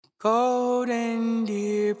Golden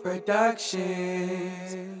Deer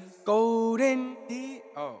Productions. Golden Deer.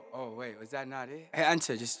 Oh, wait, was that not it? Hey,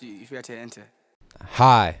 enter. Just you forgot to enter.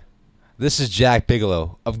 Hi, this is Jack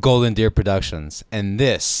Bigelow of Golden Deer Productions, and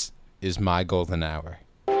this is my golden hour.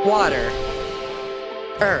 Water,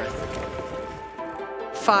 earth,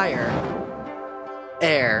 fire,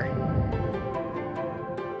 air.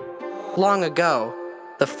 Long ago,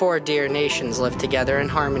 the four deer nations lived together in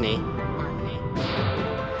harmony.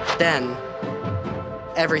 Then,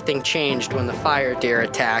 everything changed when the fire deer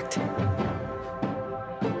attacked.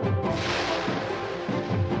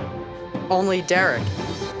 Only Derek,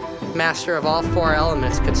 master of all four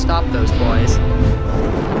elements, could stop those boys.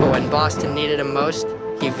 But when Boston needed him most,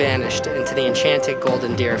 he vanished into the enchanted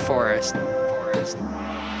Golden Deer Forest.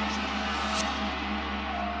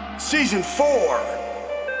 Season 4.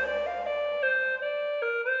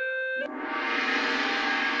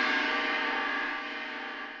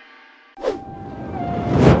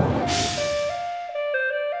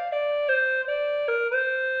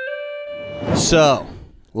 So,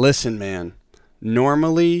 listen, man.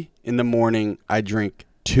 Normally, in the morning, I drink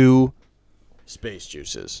 2 space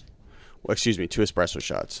juices. Well, excuse me, 2 espresso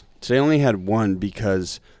shots. Today I only had 1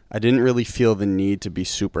 because I didn't really feel the need to be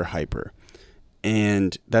super hyper.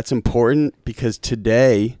 And that's important because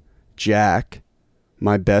today, Jack,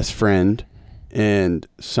 my best friend, and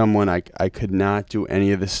someone I could not do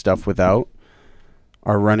any of this stuff without,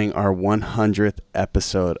 are running our 100th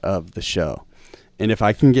episode of the show. And if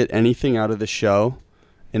I can get anything out of the show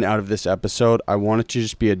and out of this episode, I want it to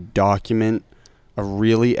just be a document, a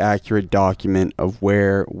really accurate document of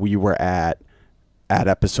where we were at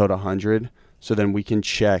episode 100. So then we can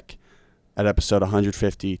check at episode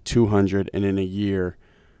 150, 200, and in a year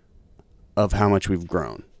of how much we've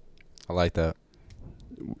grown. I like that.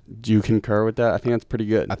 Do you concur with that? I think that's pretty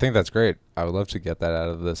good. I think that's great. I would love to get that out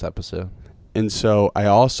of this episode. And so I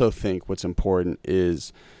also think what's important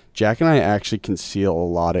is Jack and I actually conceal a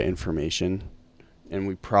lot of information, and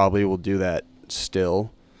we probably will do that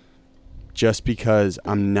still, just because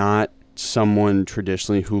I'm not someone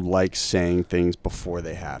traditionally who likes saying things before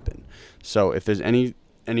they happen. So if there's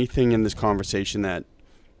anything in this conversation that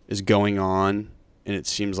is going on and it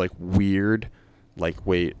seems like weird, like,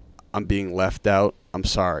 wait, I'm being left out, I'm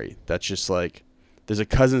sorry. That's just like, there's a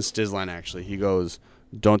cousin Stizline actually. He goes,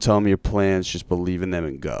 don't tell me your plans, just believe in them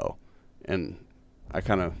and go. And I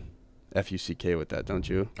kind of F-U-C-K with that, don't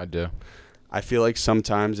you? I do. I feel like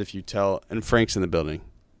sometimes if you tell, and Frank's in the building.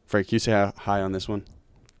 Frank, you say hi on this one?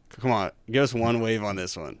 Come on, give us one wave on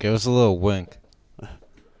this one. Give us a little wink.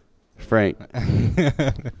 Frank.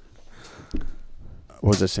 What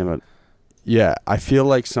was I saying about? Yeah, I feel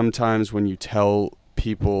like sometimes when you tell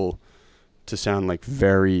people to sound like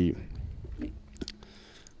very,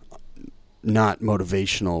 not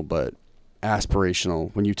motivational, but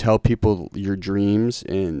aspirational, when you tell people your dreams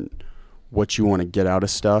and what you want to get out of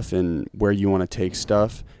stuff and where you want to take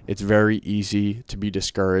stuff, it's very easy to be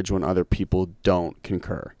discouraged when other people don't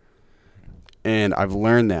concur. And I've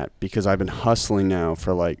learned that because I've been hustling now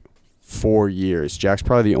for like 4 years. Jack's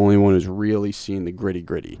probably the only one who's really seen the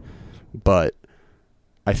gritty. But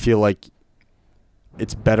I feel like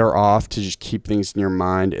it's better off to just keep things in your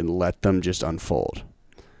mind and let them just unfold.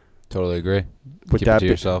 Totally agree. With Keep that it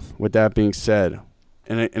to yourself. With that being said,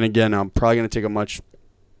 and again, I'm probably going to take a much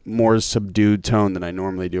more subdued tone than I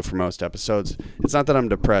normally do for most episodes. It's not that I'm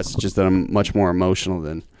depressed, it's just that I'm much more emotional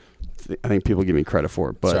than I think people give me credit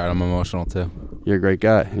for. But sorry, I'm emotional too. You're a great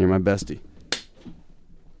guy, and you're my bestie.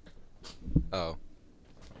 Oh.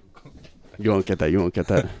 You won't get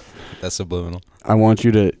that. That's subliminal. I want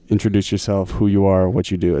you to introduce yourself, who you are, what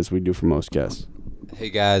you do, as we do for most guests. Hey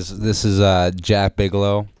guys, this is Jack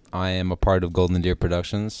Bigelow. I am a part of Golden Deer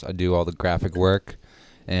Productions. I do all the graphic work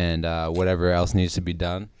and whatever else needs to be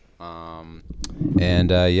done.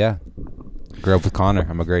 Yeah, grew up with Connor.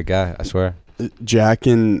 I'm a great guy, I swear. Jack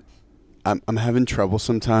and I'm having trouble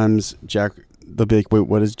sometimes. Jack, they'll be like, wait,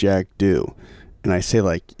 what does Jack do? And I say,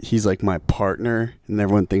 like, he's like my partner, and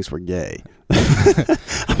everyone thinks we're gay.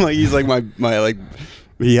 I'm like, he's like my like,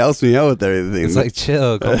 he helps me out with everything. It's like,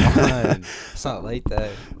 chill, come on. It's not like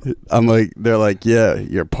that. I'm like, they're like, yeah,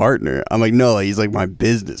 your partner. I'm like, no, like, he's like my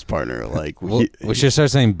business partner. Like, we should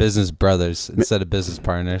start saying business brothers instead of business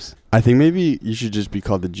partners. I think maybe you should just be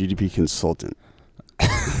called the GDP consultant.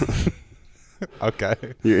 Okay.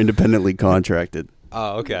 You're independently contracted.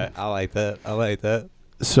 Oh, okay. I like that.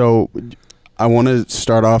 So I want to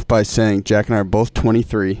start off by saying Jack and I are both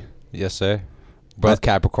 23. Yes, sir. Both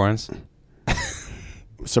Capricorns.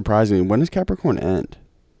 Surprisingly, when does Capricorn end?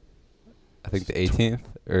 I think the 18th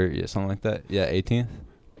or something like that. Yeah, 18th.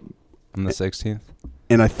 On the 16th.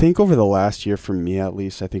 And I think over the last year, for me at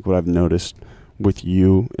least, I think what I've noticed with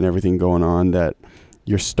you and everything going on, that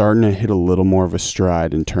you're starting to hit a little more of a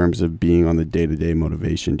stride in terms of being on the day-to-day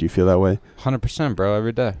motivation. Do you feel that way? 100%, bro,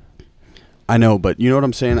 every day. I know, but you know what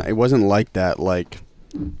I'm saying? It wasn't like that, like,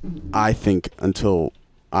 I think, until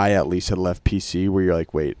I at least had left PC, where you're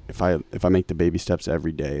like, wait, if I make the baby steps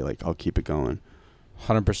every day, like, I'll keep it going.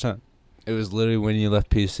 100%. It was literally when you left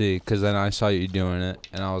PC, because then I saw you doing it,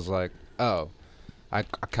 and I was like, oh, I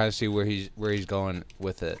kind of see where he's going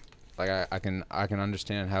with it. Like, I can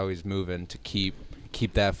understand how he's moving to keep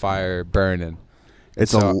that fire burning.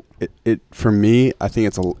 It's for me, I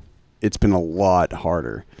think it's been a lot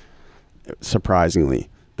harder, surprisingly.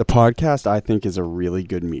 The podcast, I think, is a really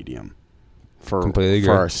good medium for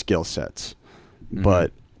our skill sets. Mm-hmm.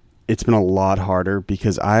 But it's been a lot harder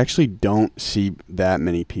because I actually don't see that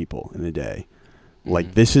many people in a day.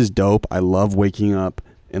 Like, this is dope. I love waking up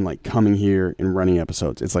and, like, coming here and running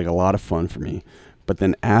episodes. It's, like, a lot of fun for me. But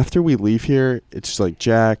then after we leave here, it's just like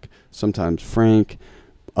Jack, sometimes Frank,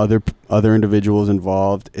 other individuals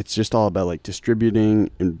involved. It's just all about, like,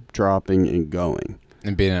 distributing and dropping and going.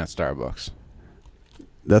 And being at Starbucks.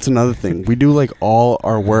 That's another thing. We do, like, all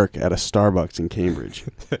our work at a Starbucks in Cambridge.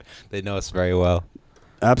 They know us very well.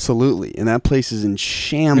 Absolutely. And that place is in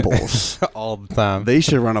shambles. All the time. They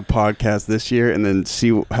should run a podcast this year and then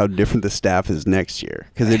see how different the staff is next year,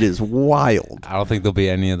 because it is wild. I don't think there'll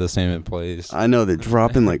be any of the same employees. I know. They're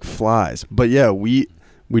dropping like flies. But, yeah, we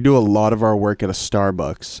do a lot of our work at a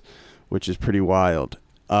Starbucks, which is pretty wild.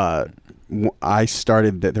 I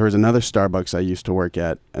started there was another Starbucks I used to work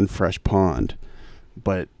at in Fresh Pond,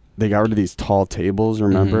 but they got rid of these tall tables,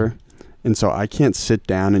 remember? Mm-hmm. And so I can't sit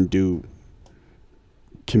down and do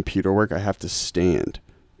computer work. I have to stand.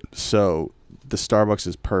 So the Starbucks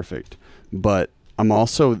is perfect, but I'm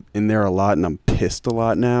also in there a lot and I'm pissed a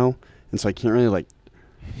lot now, and so I can't really, like,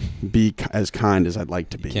 be as kind as I'd like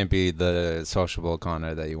to be. You can't be the sociable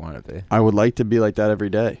Connor that you want to be. I would like to be like that every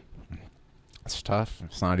day. It's tough.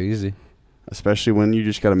 It's not easy, especially when you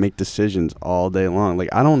just got to make decisions all day long. Like,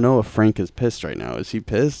 I don't know if Frank is pissed right now. Is he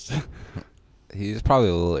pissed? He's probably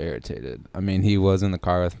a little irritated. I mean, he was in the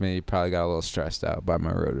car with me. He probably got a little stressed out by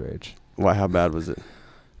my road rage. Why? How bad was it?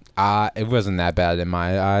 It wasn't that bad in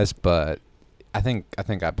my eyes, but I think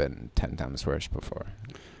I've been 10 times worse before.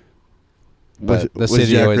 But was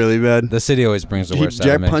Jack really bad? The city always brings the worst out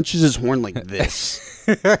of me. Jack punches his horn like this.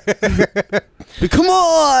 But come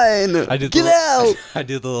on! Get out! I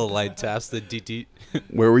did the little light taps, the deet.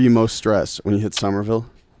 Where were you most stressed? When you hit Somerville?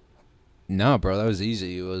 No, bro, that was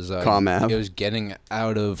easy. It was Calm Ave. It was getting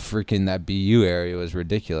out of freaking that BU area was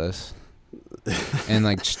ridiculous. And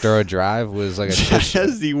like Stura Drive was like a Jack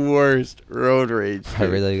has the worst road rage. I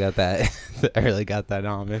really got that. I really got that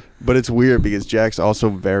on me. But it's weird because Jack's also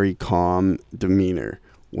very calm demeanor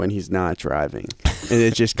when he's not driving, and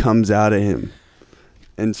it just comes out of him.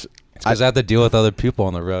 And because I have to deal with other people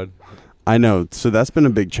on the road. I know. So that's been a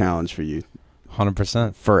big challenge for you.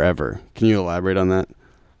 100%. Forever. Can you elaborate on that?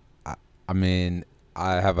 I mean,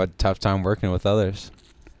 I have a tough time working with others.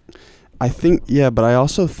 I think, yeah, but I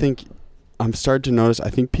also think I'm starting to notice, I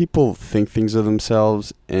think people think things of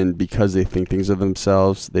themselves, and because they think things of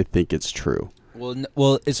themselves, they think it's true.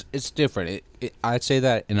 Well, it's different. I'd say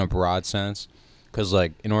that in a broad sense, because,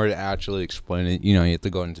 like, in order to actually explain it, you have to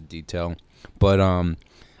go into detail. But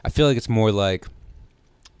I feel like it's more like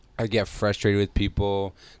I get frustrated with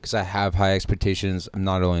people because I have high expectations of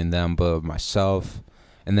not only them, but of myself.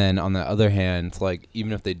 And then on the other hand, like,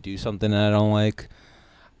 even if they do something that I don't like,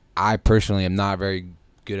 I personally am not very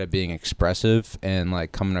good at being expressive and,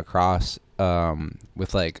 like, coming across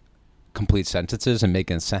with, like, complete sentences and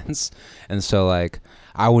making sense. And so, like,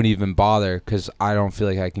 I wouldn't even bother because I don't feel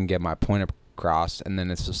like I can get my point across, and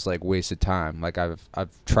then it's just, like, wasted time. Like, I've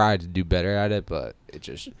tried to do better at it, but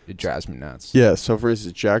it drives me nuts. Yeah, so for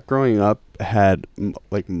instance, Jack growing up had,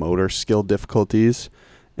 like, motor skill difficulties.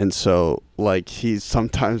 And so, like, he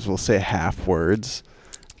sometimes will say half words.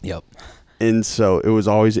 Yep. And so it was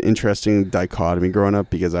always an interesting dichotomy growing up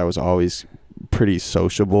because I was always pretty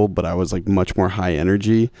sociable, but I was, like, much more high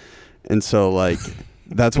energy. And so, like,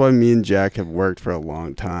 that's why me and Jack have worked for a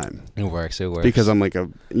long time. It works. Because I'm, like, I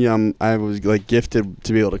was, like, gifted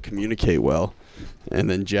to be able to communicate well. And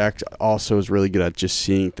then Jack also is really good at just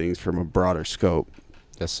seeing things from a broader scope.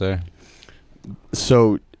 Yes, sir.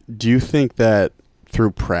 So do you think that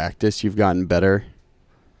through practice you've gotten better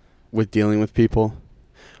with dealing with people?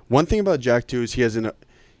 One thing about Jack too is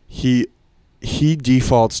he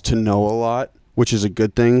defaults to know a lot, which is a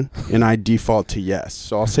good thing, and I default to yes.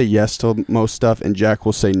 So I'll say yes to most stuff, and Jack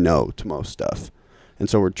will say no to most stuff. And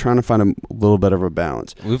so we're trying to find a little bit of a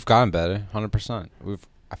balance. We've gotten better, 100%.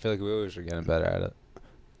 I feel like we always are getting better at it.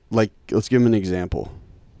 Like, let's give him an example.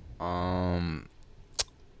 I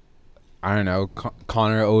don't know.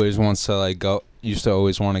 Connor always wants to like used to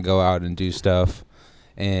always want to go out and do stuff,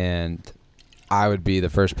 and I would be the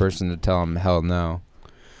first person to tell him hell no.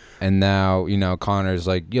 And now, Connor's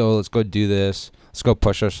like, yo, let's go do this. Let's go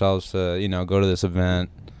push ourselves to, go to this event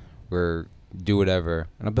or do whatever.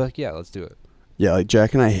 And I'll be like, yeah, let's do it. Yeah, like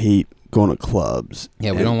Jack and I hate going to clubs.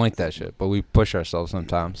 Yeah, we don't like that shit, but we push ourselves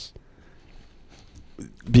sometimes.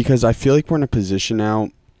 Because I feel like we're in a position now,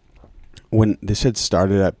 when this had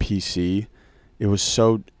started at PC, it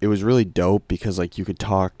was really dope because like you could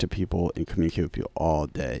talk to people and communicate with people all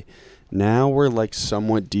day. Now we're like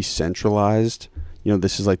somewhat decentralized.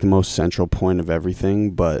 This is like the most central point of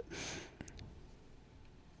everything, but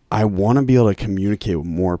I want to be able to communicate with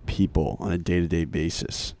more people on a day-to-day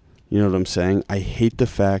basis. You know what I'm saying? I hate the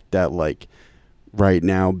fact that like right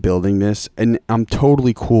now building this, and I'm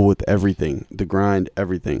totally cool with everything, the grind,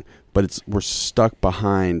 everything, but we're stuck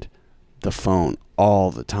behind the phone all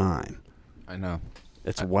the time. I know.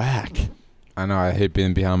 It's whack. I know. I hate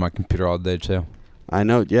being behind my computer all day too. I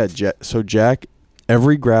know. Yeah. So Jack,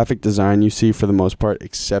 every graphic design you see for the most part,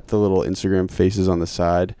 except the little Instagram faces on the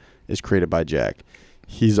side, is created by Jack.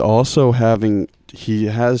 He's also he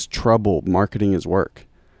has trouble marketing his work.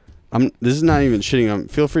 This is not even shitting on,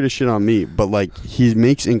 feel free to shit on me, but like he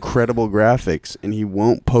makes incredible graphics and he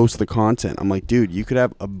won't post the content. I'm like, dude, you could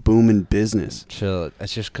have a booming business. Chill.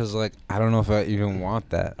 It's just because like I don't know if I even want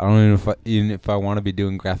that. I don't even if I want to be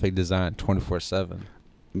doing graphic design 24/7.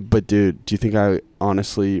 But dude, do you think I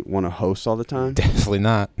honestly want to host all the time? Definitely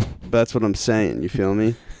not. But that's what I'm saying. You feel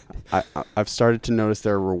me? I've started to notice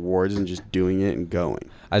there are rewards in just doing it and going.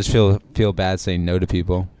 I just feel bad saying no to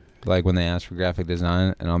people. Like when they ask for graphic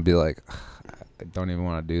design, and I'll be like, I don't even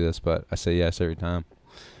want to do this, but I say yes every time.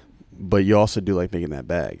 But you also do like making that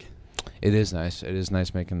bag. It is nice. It is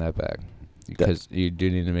nice making that bag because you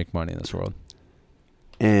do need to make money in this world.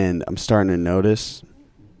 And I'm starting to notice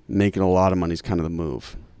making a lot of money is kind of the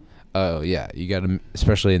move. Oh, yeah. You got to,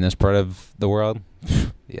 especially in this part of the world.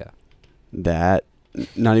 Yeah. That,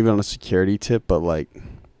 not even on a security tip, but like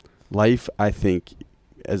life, I think,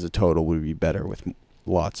 as a total would be better with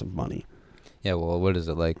lots of money. Yeah, well, what is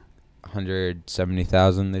it, like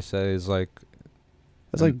 170,000 they say is like...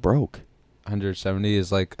 That's like broke. 170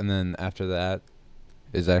 is like, and then after that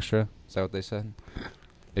is extra? Is that what they said?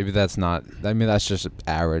 Maybe that's not, I mean, that's just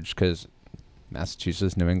average because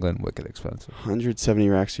Massachusetts, New England, wicked expensive. 170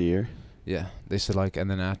 racks a year? Yeah, they said like, and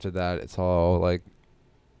then after that, it's all like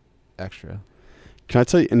extra. Can I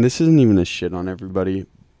tell you, and this isn't even a shit on everybody,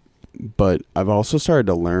 but I've also started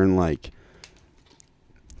to learn like,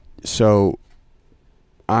 so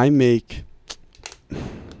I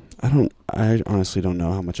honestly don't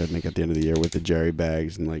know how much I'd make at the end of the year with the Jerry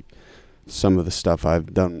bags and like some of the stuff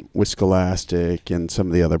I've done with Scholastic and some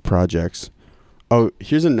of the other projects. Oh,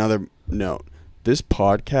 here's another note. This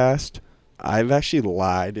podcast, I've actually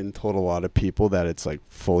lied and told a lot of people that it's like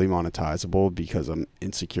fully monetizable because I'm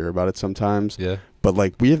insecure about it sometimes. Yeah. But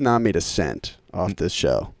like we have not made a cent off this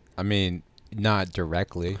show. I mean, not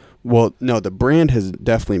directly. Well, no, the brand has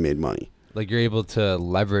definitely made money. Like you're able to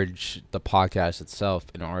leverage the podcast itself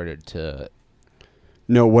in order to...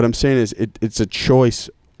 No, what I'm saying is it's a choice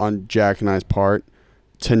on Jack and I's part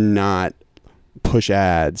to not push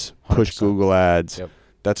ads, push 100%. Google ads. Yep.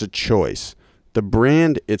 That's a choice. The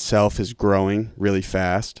brand itself is growing really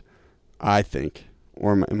fast, I think.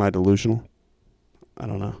 Or am I delusional? I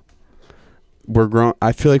don't know.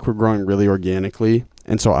 I feel like we're growing really organically,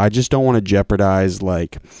 and so I just don't want to jeopardize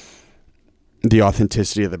like the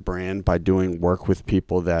authenticity of the brand by doing work with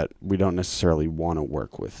people that we don't necessarily want to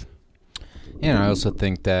work with. Yeah, and I also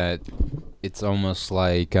think that it's almost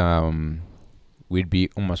like we'd be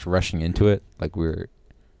almost rushing into it. Like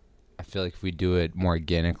I feel like if we do it more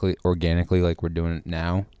organically like we're doing it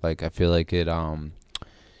now, like I feel like it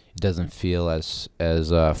doesn't feel as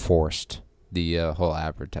forced, the whole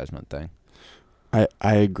advertisement thing. I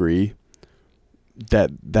agree.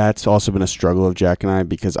 That's also been a struggle of Jack and I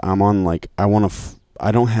because I'm on like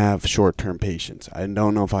I don't have short-term patience. I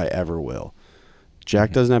don't know if I ever will.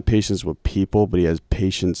 Jack doesn't have patience with people, but he has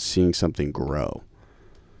patience seeing something grow.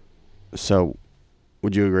 So,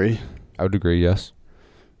 would you agree? I would agree, yes.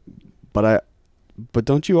 But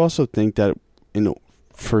don't you also think that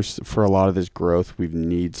for a lot of this growth, we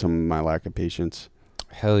need some of my lack of patience?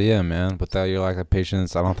 Hell yeah, man. Without your lack of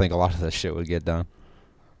patience, I don't think a lot of this shit would get done.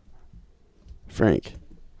 Frank,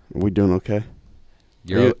 are we doing okay?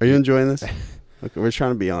 Are you enjoying this? Look, we're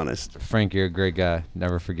trying to be honest. Frank, you're a great guy.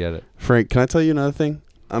 Never forget it. Frank, can I tell you another thing?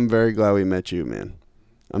 I'm very glad we met you, man.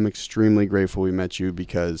 I'm extremely grateful we met you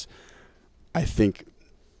because I think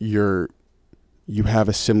you have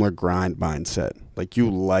a similar grind mindset. Like, you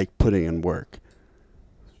like putting in work.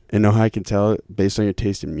 And know how I can tell it? Based on your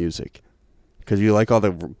taste in music. Because you like all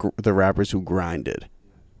the rappers who grinded.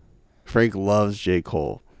 Frank loves J.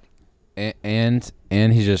 Cole. And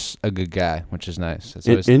he's just a good guy, which is nice.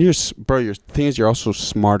 That's And your thing is, you're also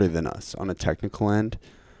smarter than us on a technical end.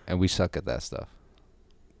 And we suck at that stuff.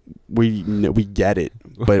 We get it,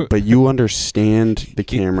 but you understand the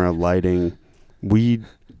camera lighting.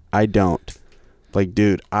 I don't. Like,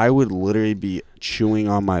 dude, I would literally be chewing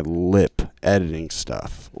on my lip editing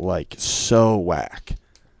stuff, like, so whack.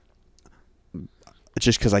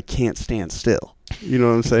 Just because I can't stand still. You know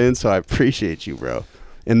what I'm saying? So I appreciate you, bro.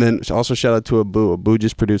 And then also shout out to Abu. Abu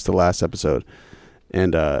just produced the last episode,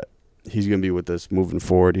 and he's gonna be with us moving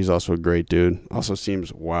forward. He's also a great dude. Also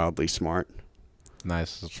seems wildly smart.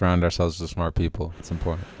 Nice. Let's surround ourselves with smart people. It's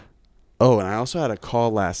important. Oh, and I also had a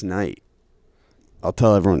call last night. I'll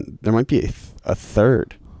tell everyone, there might be a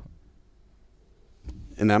third.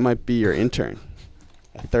 And that might be your intern.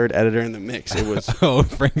 A third editor in the mix. It was. Oh,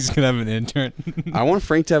 Frank's going to have an intern? I want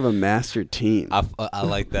Frank to have a master team. I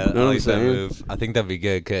like that. You know I like that move. I think that'd be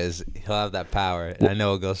good because he'll have that power. And I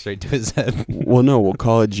know it'll go straight to his head. Well, no, we'll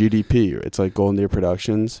call it GDP. It's like Golden Deer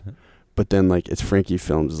Productions. But then, like, it's Frankie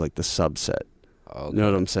Films is like the subset. Okay. You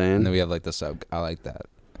know what I'm saying? And then we have like the sub. I like that.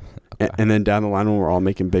 Okay. And then down the line when we're all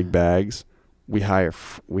making big bags, we hire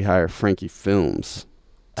Frankie Films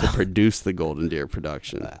to produce the Golden Deer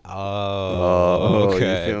production.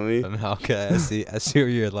 Okay. You feel me? Okay, I see where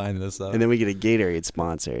you're lining this up. And then we get a Gatorade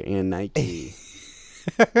sponsor and Nike.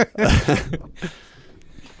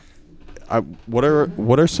 What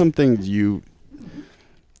are some things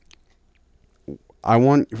I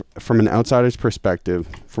want, from an outsider's perspective,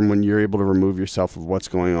 from when you're able to remove yourself of what's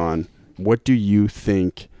going on, what do you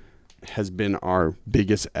think has been our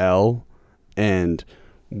biggest L, and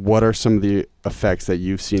what are some of the effects that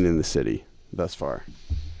you've seen in the city thus far?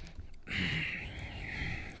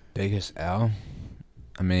 Biggest L?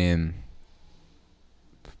 I mean,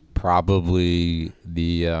 probably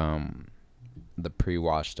the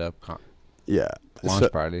pre-washed up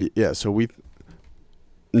launch party. Yeah, so we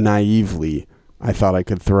naively, I thought I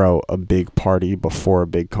could throw a big party before a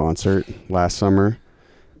big concert last summer,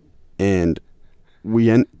 and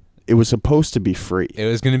it was supposed to be free. It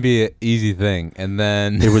was going to be an easy thing, and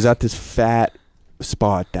then it was at this fat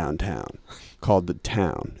spot downtown called The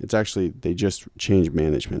Town. It's actually, they just changed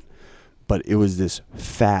management, but it was this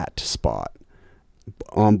fat spot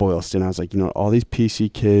on Boylston. I was like, all these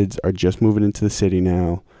PC kids are just moving into the city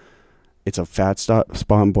now. It's a fat spot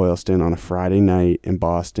in Boylston on a Friday night in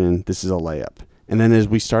Boston. This is a layup. And then as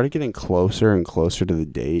we started getting closer and closer to the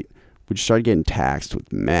date, we just started getting taxed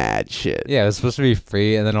with mad shit. Yeah, it was supposed to be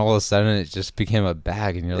free, and then all of a sudden it just became a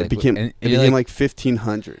bag, and you're like, it became like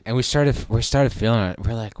 $1,500. And we started feeling it.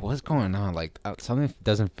 We're like, what's going on? Like, something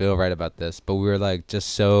doesn't feel right about this. But we were like just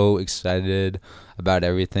so excited about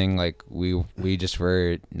everything. Like we just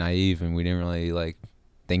were naive, and we didn't really like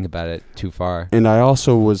think about it too far. And I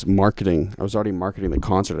also was marketing. I was already marketing the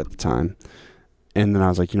concert at the time. And then I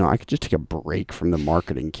was like, I could just take a break from the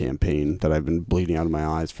marketing campaign that I've been bleeding out of my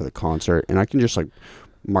eyes for the concert, and I can just like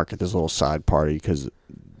market this little side party because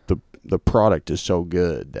the product is so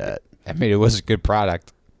good that. I mean, it was a good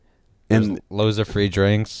product. And loads of free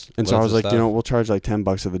drinks. And so I was like, we'll charge like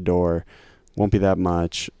 $10 at the door. Won't be that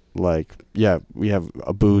much. Like, yeah, we have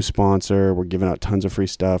a booze sponsor. We're giving out tons of free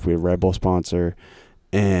stuff. We have Red Bull sponsor,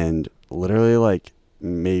 and literally like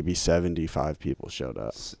maybe 75 people showed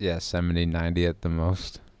up. Yeah, 70, 90 at the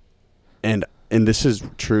most. And this is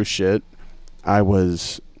true shit. I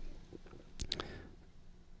was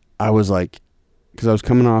like, because I was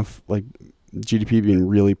coming off like GDP being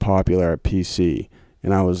really popular at PC,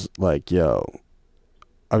 and I was like, I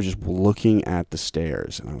was just looking at the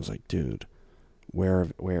stairs, and I was like, dude, where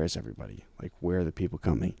is everybody? Like, where are the people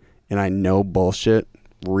coming? And I know bullshit,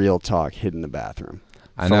 real talk, hid in the bathroom.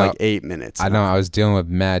 For like 8 minutes. I know. I was dealing with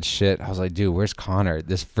mad shit. I was like, dude, where's Connor?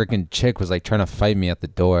 This freaking chick was like trying to fight me at the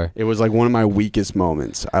door. It was like one of my weakest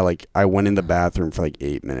moments. I went in the bathroom for like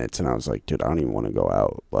 8 minutes, and I was like, dude, I don't even want to go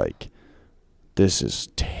out. Like, this is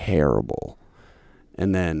terrible.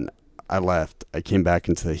 And then I left. I came back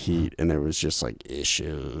into the heat, and there was just like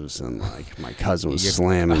issues, and like my cousin was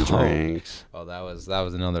slamming drinks. Oh, that was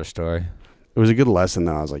another story. It was a good lesson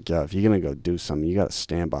that I was like, if you're going to go do something, you got to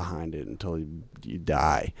stand behind it until you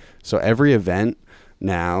die. So every event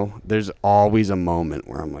now, there's always a moment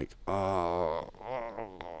where I'm like,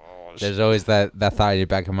 There's always that thought in your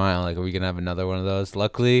back of mind, like, are we gonna have another one of those?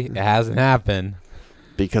 Luckily, it hasn't happened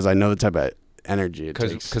because I know the type of energy it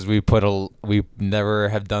takes. Because we never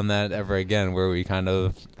have done that ever again, where we kind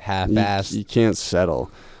of half-assed. You can't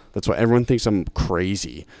settle. That's why everyone thinks I'm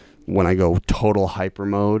crazy when I go total hyper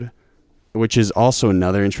mode, which is also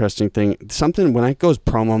another interesting thing. Something when I goes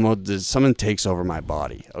promo mode, something takes over my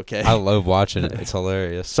body. Okay, I love watching it. It's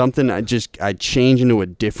hilarious. Something I change into a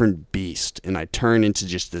different beast, and I turn into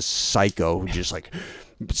just this psycho who just like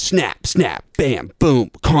snap, snap, bam,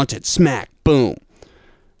 boom, content, smack, boom.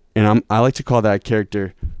 And I like to call that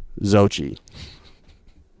character Zochi.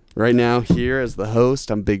 Right now, here as the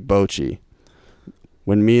host, I'm Big Bochi.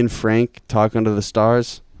 When me and Frank talk under the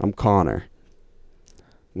stars, I'm Connor.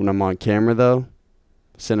 When I'm on camera, though,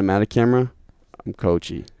 cinematic camera, I'm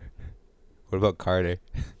Coachy. What about Carter?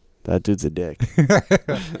 That dude's a dick.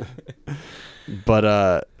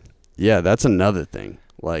 But, yeah, that's another thing.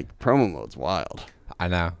 Like, promo mode's wild. I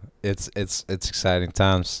know. It's exciting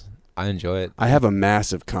times. I enjoy it. I have a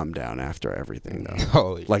massive come down after everything, though.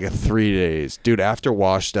 Holy like a 3 days. Dude, after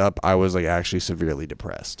washed up, I was, like, actually severely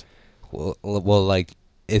depressed. Well, like,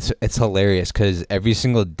 it's hilarious because every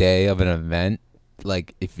single day of an event,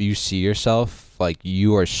 like, if you see yourself, like,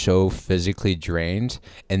 you are so physically drained,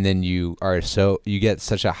 and then you get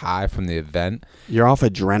such a high from the event. You're off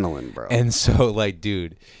adrenaline, bro. And so, like,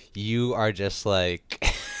 dude, you are just, like,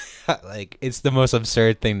 like, it's the most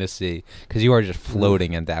absurd thing to see because you are just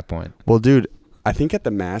floating at that point. Well, dude, I think at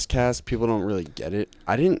the Mass Cast, people don't really get it.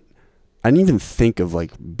 I didn't even think of,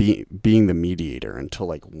 like, being the mediator until,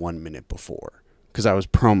 like, 1 minute before because I was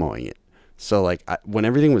promoting it. So, like, when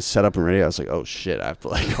everything was set up and ready, I was like, oh, shit, I have to,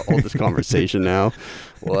 like, hold this conversation now.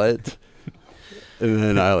 What? And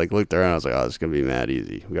then I, like, looked around. I was like, oh, this is going to be mad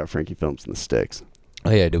easy. We got Frankie Films and the sticks. Oh,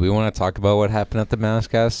 yeah. Do we want to talk about what happened at the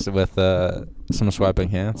Masscast with some swiping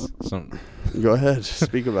hands? Go ahead.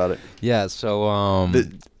 Speak about it. Yeah, so...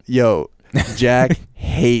 Jack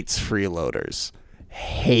hates freeloaders.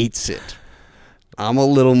 Hates it. I'm a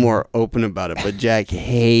little more open about it, but Jack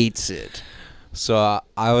hates it. So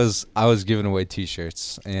I was giving away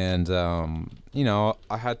T-shirts, and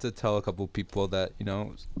I had to tell a couple people that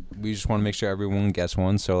we just want to make sure everyone gets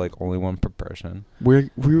one, so like only one per person. We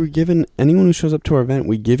were giving anyone who shows up to our event,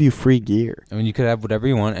 we give you free gear. I mean, you could have whatever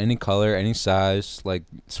you want, any color, any size, like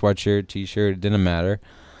sweatshirt, T-shirt, it didn't matter.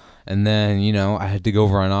 And then I had to go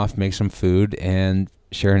run off, make some food, and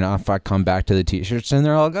sure enough, I come back to the T-shirts and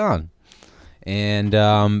they're all gone.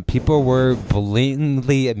 And people were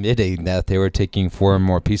blatantly admitting that they were taking 4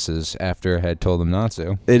 more pieces after I had told them not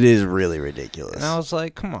to. It is really ridiculous. And I was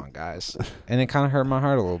like, come on, guys. And it kind of hurt my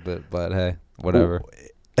heart a little bit, but hey, whatever.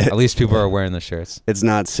 At least people are wearing the shirts. It's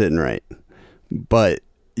not sitting right. But,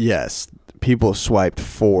 yes, people swiped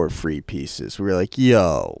 4 free pieces. We were like,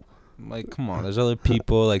 yo. Like, come on. There's other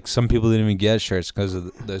people. Like, some people didn't even get shirts because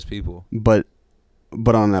of those people. But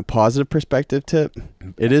on that positive perspective tip,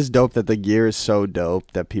 it is dope that the gear is so dope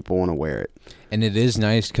that people want to wear it. And it is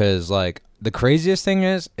nice because, like, the craziest thing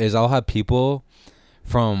is I'll have people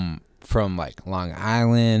from like Long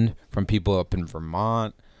Island, from people up in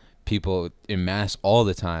Vermont, people in Mass all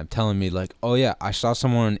the time telling me like, oh yeah, I saw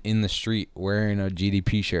someone in the street wearing a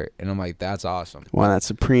GDP shirt, and I'm like, that's awesome. Wow, that's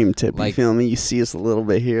supreme tip. Like, you feel me? You see us a little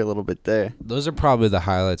bit here, a little bit there. Those are probably the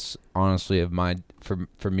highlights, honestly, of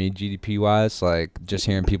for me, GDP wise. Like, just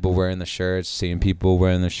hearing people wearing the shirts, seeing people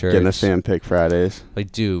wearing the shirts, getting the fan pick Fridays.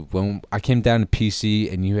 Like, dude, when I came down to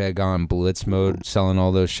PC and you had gone blitz mode selling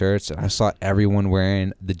all those shirts, and I saw everyone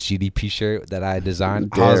wearing the GDP shirt that I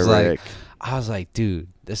designed, I was like, dude,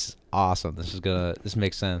 this is awesome. This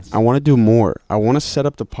makes sense. I want to do more. I want to set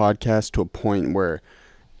up the podcast to a point where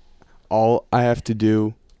all I have to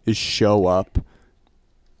do is show up,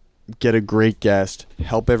 get a great guest,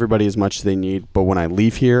 help everybody as much as they need. But when I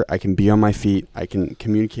leave here, I can be on my feet. I can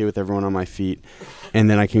communicate with everyone on my feet. And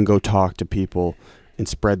then I can go talk to people and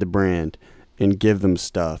spread the brand and give them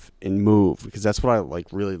stuff and move. Because that's what I like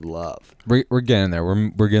really love. We're getting there.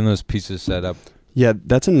 We're getting those pieces set up. Yeah,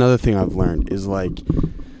 that's another thing I've learned is like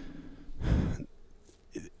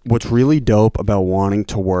what's really dope about wanting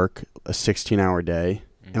to work a 16-hour day.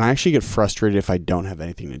 And I actually get frustrated if I don't have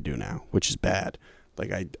anything to do now, which is bad.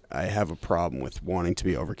 Like, I have a problem with wanting to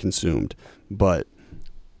be overconsumed. But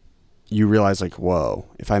you realize, like, whoa,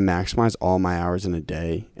 if I maximize all my hours in a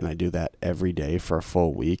day and I do that every day for a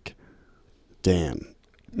full week, damn,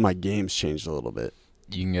 my game's changed a little bit.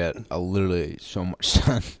 You can get literally so much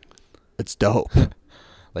done. It's dope.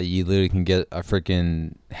 Like, you literally can get a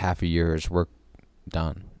freaking half a year's work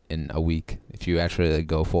done in a week if you actually like,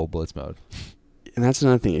 go full blitz mode. And that's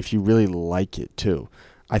another thing, if you really like it, too.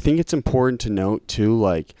 I think it's important to note, too,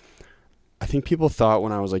 like, I think people thought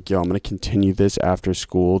when I was like, yo, I'm going to continue this after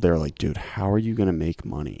school, they were like, dude, how are you going to make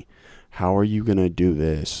money? How are you going to do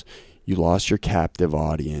this? You lost your captive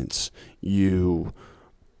audience. Dude,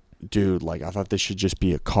 like, I thought this should just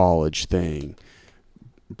be a college thing.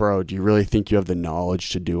 Bro, do you really think you have the knowledge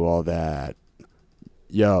to do all that?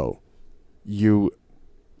 Yo,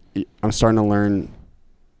 I'm starting to learn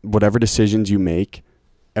whatever decisions you make,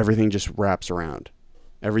 everything just wraps around.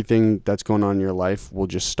 Everything that's going on in your life will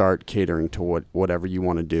just start catering to whatever you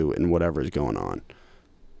want to do and whatever is going on.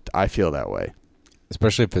 I feel that way.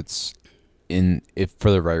 Especially if it's if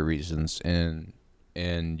for the right reasons and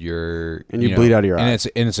you're you bleed out of your eyes.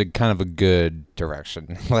 And it's a kind of a good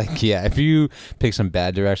direction. Like, yeah, if you pick some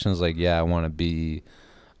bad directions, like, yeah, I want to be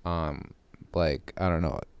like, I don't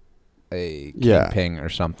know, a kingpin or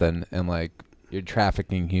something, and like you're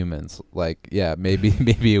trafficking humans, like, yeah,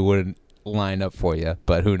 maybe it wouldn't line up for you,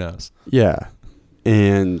 but who knows? Yeah.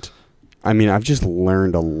 And I mean, I've just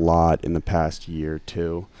learned a lot in the past year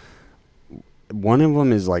too. One of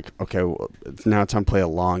them is like, okay, well, now it's time to play a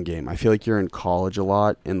long game. I feel like you're in college a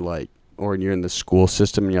lot and like, or you're in the school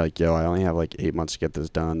system and you're like, yo, I only have like 8 months to get this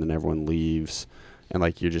done. Then everyone leaves and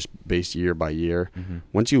like you're just based year by year. Mm-hmm.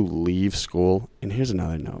 Once you leave school, and here's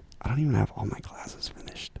another note, I don't even have all my classes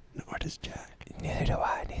finished. Nor does Jack. Neither do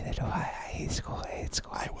I. I hate school.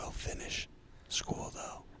 I will finish school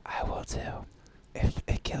though. I will too. If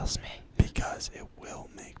it kills me. Because it will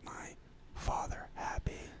make my father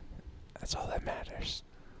happy. That's all that matters.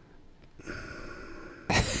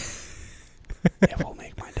 It will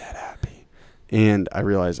make my dad happy. And I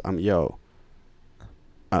realize I'm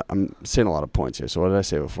saying a lot of points here. So what did I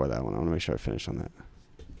say before that one? I want to make sure I finish on that.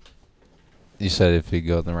 You said if you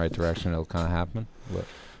go in the right direction, it'll kind of happen? What?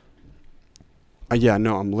 Yeah,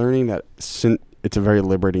 no, I'm learning that it's a very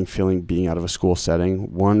liberating feeling being out of a school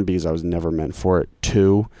setting. One, because I was never meant for it.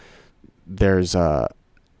 Two, there's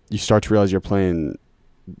you start to realize you're playing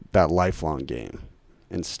that lifelong game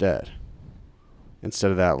instead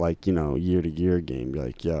of that, like, year to year game. You're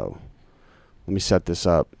like, yo, let me set this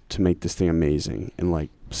up to make this thing amazing and like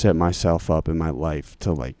set myself up in my life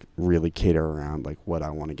to like really cater around like what I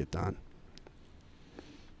want to get done.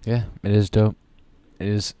 Yeah, it is dope.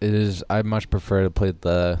 It is. I much prefer to play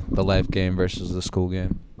the life game versus the school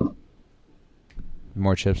game.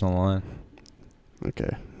 More chips on the line.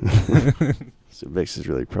 Okay. So Vix is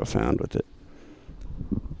really profound with it.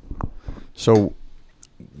 So,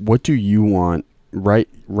 what do you want right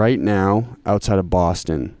now outside of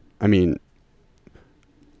Boston? I mean,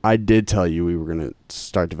 I did tell you we were gonna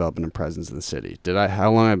start developing a presence in the city. Did I?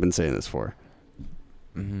 How long have I been saying this for?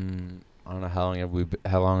 I don't know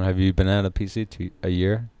how long have you been at a PC? A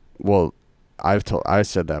year? Well, I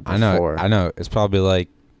said that before. I know. It's probably like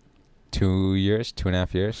 2 years,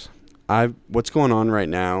 2.5 years. What's going on right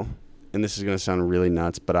now, and this is gonna sound really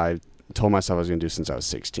nuts, but I told myself I was gonna do since I was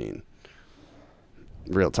 16.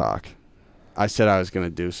 Real talk. I said I was gonna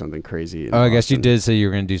do something crazy. I guess you did say you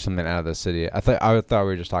were gonna do something out of the city. I thought we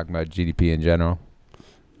were just talking about GDP in general.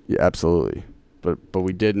 Yeah, absolutely. But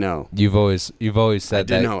we did know. You've always said I that.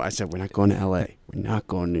 did know. I said we're not going to L.A. We're not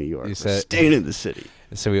going to New York. You we're said staying in the city.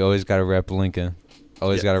 So we always got to rep Lincoln.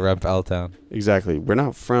 Always got to rep L-Town. Exactly. We're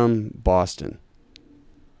not from Boston.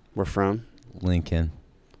 We're from Lincoln.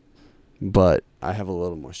 But I have a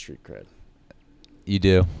little more street cred. You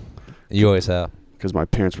do. You always have. Because my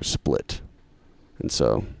parents were split. And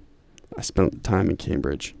so I spent time in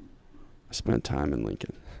Cambridge. I spent time in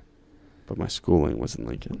Lincoln. But my schooling was in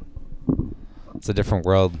Lincoln. It's a different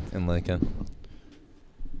world in Lincoln.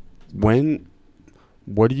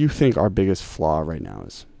 What do you think our biggest flaw right now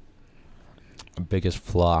is? Our biggest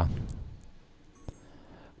flaw?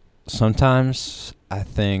 Sometimes I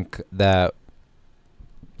think that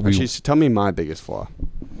Actually, tell me my biggest flaw.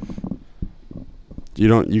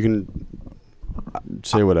 You can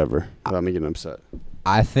say whatever without me getting upset.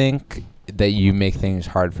 I think that you make things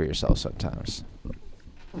hard for yourself sometimes.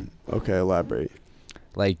 Okay, elaborate.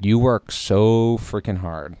 Like, you work so freaking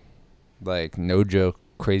hard. Like, no joke,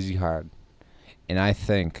 crazy hard. And I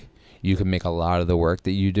think you can make a lot of the work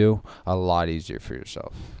that you do a lot easier for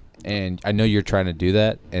yourself. And I know you're trying to do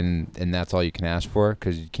that, and that's all you can ask for,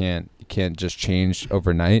 because you can't just change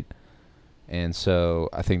overnight. And so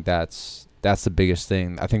I think that's the biggest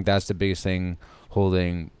thing. I think that's the biggest thing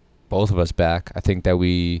holding both of us back. I think that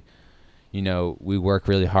we work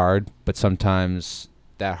really hard, but sometimes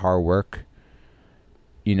that hard work,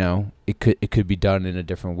 it could be done in a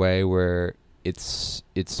different way where it's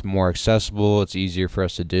more accessible, it's easier for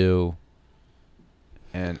us to do.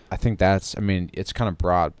 And I think it's kind of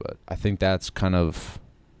broad, but I think that's kind of...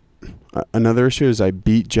 Another issue is I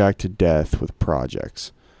beat Jack to death with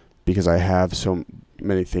projects. because I have so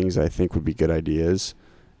many things that I think would be good ideas.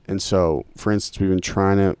 And so, for instance, we've been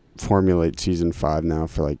trying to formulate season 5 now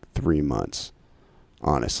for like 3 months,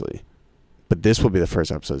 honestly. But this will be the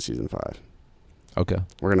first episode of season 5. Okay.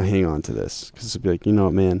 We're going to hang on to this because it'll be like, you know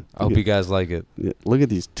what, man? I hope you guys like it. Look at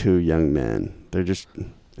these 2 young men. They're just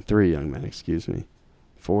 3 young men, excuse me.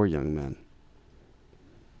 4 young men.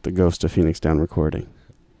 The Ghost of Phoenix Down recording.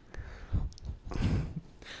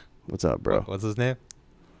 What's up, bro? What's his name?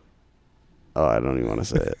 Oh, I don't even want to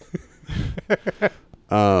say it.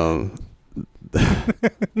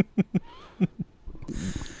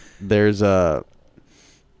 There's I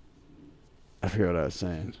forget what I was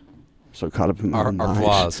saying. So caught up in my Our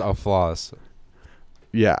mind. flaws.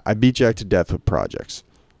 Yeah, I beat Jack to death with projects,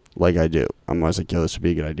 like I do. I'm always like, yo, this would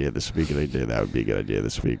be a good idea. This would be a good idea. That would be a good idea.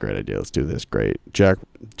 This would be a great idea. Let's do this. Great, Jack.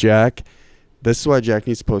 This is why Jack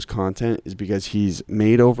needs to post content, is because he's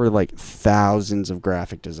made over like thousands of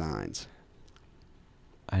graphic designs.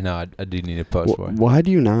 I know. I do need to post more. Why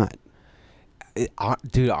do you not?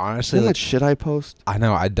 Dude, honestly, Isn't like, that shit I post? I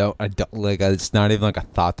know. I don't like. It's not even like a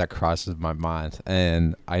thought that crosses my mind,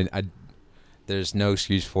 and I there's no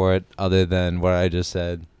excuse for it other than what I just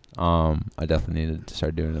said. I definitely need to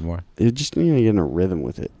start doing it more. You just need to get in a rhythm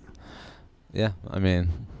with it. Yeah, I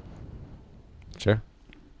mean, sure.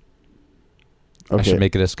 Okay. I should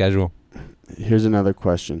make it a schedule. Here's another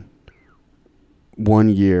question. 1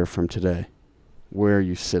 year from today, where are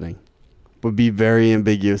you sitting? But be very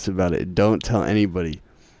ambiguous about it. Don't tell anybody.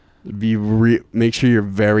 Make sure you're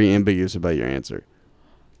very ambiguous about your answer.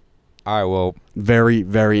 All right. Well. Very,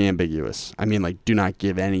 very ambiguous. I mean, like, do not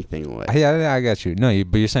give anything away. Yeah, I got you. No,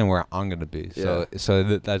 but you're saying where I'm gonna be. Yeah. So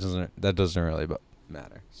that doesn't really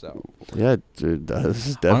matter. So. Yeah, dude, this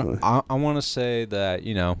is definitely. I want to say that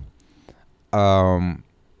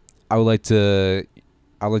I would like to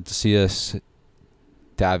see us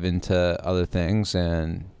dive into other things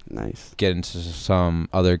and Nice. get into some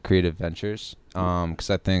other creative ventures. Because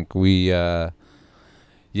I think we,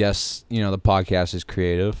 yes, the podcast is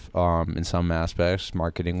creative in some aspects,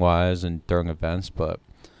 marketing wise and throwing events, but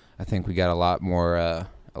I think we got a lot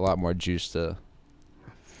more juice to.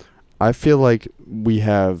 I feel like we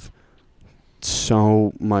have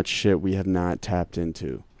so much shit we have not tapped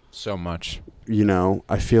into. So much.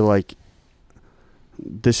 I feel like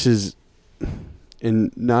this is,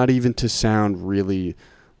 and not even to sound really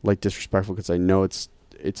like disrespectful, because I know it's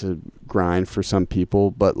a grind for some people,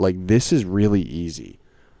 but like this is really easy.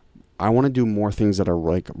 I want to do more things that are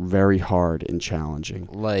like very hard and challenging.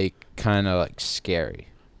 Like kind of like scary.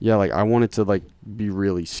 Yeah, like I want it to like be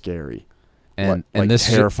really scary. And like this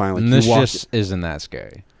terrifying. Like this you walk just isn't that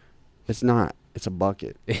scary. It's not. It's a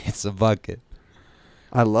bucket. It's a bucket.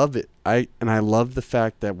 I love it. I love the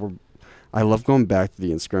fact that I love going back to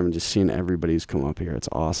the Instagram and just seeing everybody who's come up here. It's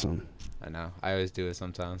awesome. I know. I always do it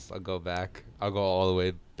sometimes. I'll go back. I'll go all the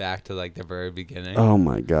way back to like the very beginning. Oh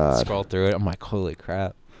my God. Scroll through it. I'm like, holy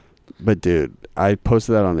crap. But dude, I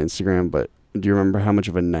posted that on Instagram, but do you remember how much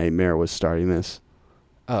of a nightmare was starting this?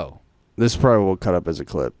 Oh. This probably will cut up as a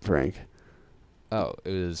clip, Frank. Oh,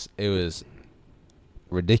 it was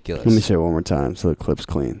ridiculous. Let me say it one more time so the clip's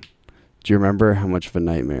clean. Do you remember how much of a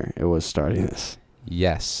nightmare it was starting this?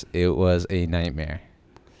 Yes, it was a nightmare.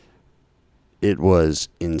 It was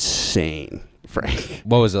insane, Frank.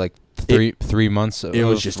 What was it, like 3 months of It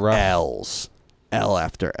was just rough? L's. L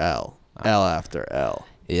after L. L after L.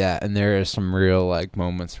 Yeah, and there are some real like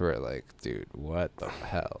moments where like, dude, what the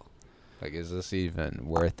hell? Like, is this even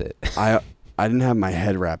worth it? I didn't have my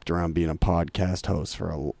head wrapped around being a podcast host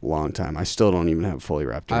for a long time. I still don't even have it fully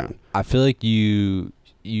wrapped around. I feel like you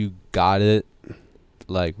got it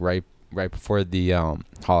like right before the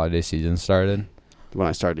holiday season started. When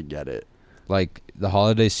I started to get it. Like the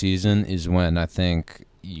holiday season is when I think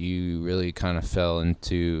you really kind of fell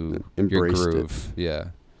into Embraced your it. groove. Yeah,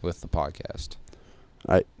 with the podcast.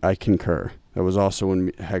 I concur. That was also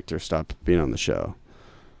when Hector stopped being on the show.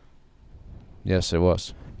 Yes, it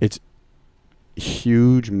was. It's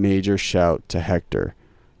huge, major shout to Hector,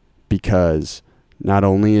 because not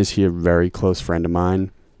only is he a very close friend of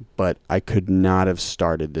mine, but I could not have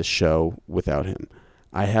started this show without him.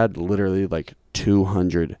 I had literally like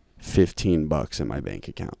 $215 in my bank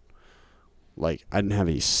account. Like, I didn't have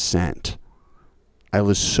a cent. I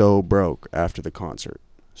was so broke after the concert.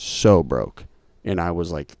 So broke. And I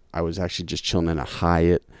was actually just chilling in a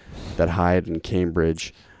Hyatt. That Hyatt in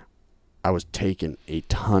Cambridge. I was taking a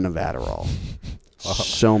ton of Adderall.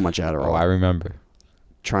 So much Adderall. Oh, I remember.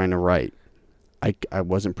 Trying to write. I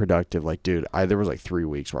wasn't productive. Like, dude, there was like 3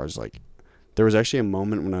 weeks where I was like, there was actually a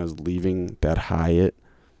moment when I was leaving that Hyatt.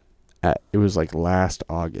 It was like last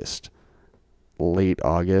August. late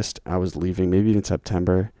August. I was leaving, maybe even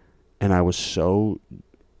September, and I was so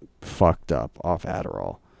fucked up off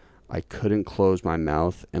Adderall. I couldn't close my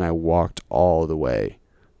mouth, and I walked all the way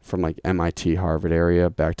from like MIT, Harvard area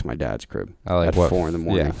back to my dad's crib at 4 in the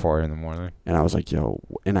morning. Yeah, 4 in the morning. And I was like, yo,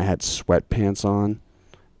 and I had sweatpants on,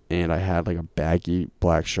 and I had like a baggy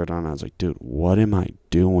black shirt on. I was like, dude, what am I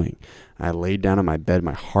doing? I laid down on my bed.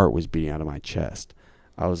 My heart was beating out of my chest.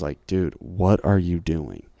 I was like, dude, what are you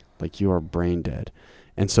doing? Like, you are brain dead.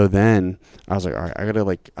 And so then I was like, all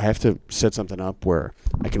right, I have to set something up where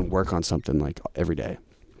I can work on something like every day.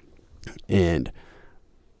 And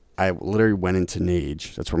I literally went into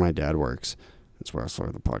Nage. That's where my dad works. That's where I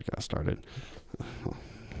started the podcast started.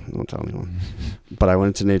 Don't tell anyone. But I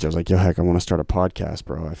went into Nage. I was like, yo, heck, I want to start a podcast,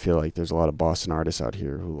 bro. I feel like there's a lot of Boston artists out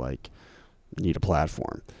here who like need a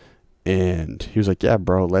platform. And he was like, yeah,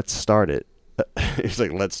 bro, let's start it. He was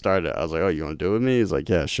like, let's start it. I was like, oh, you want to do it with me? He's like,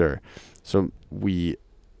 yeah, sure. So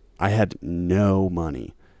I had no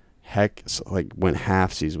money. Heck, so like went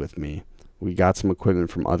halfsies with me. We got some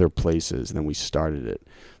equipment from other places, and then we started it.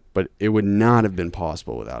 But it would not have been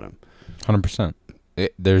possible without him. 100%.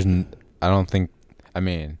 There's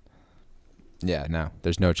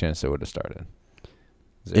no chance it would have started.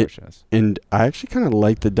 Zero chance. And I actually kind of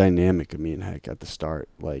like the dynamic of me and Heck at the start.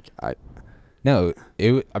 There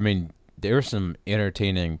were some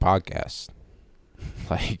entertaining podcasts.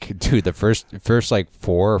 Like, dude, the first like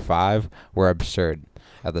 4 or 5 were absurd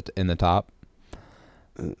in the top.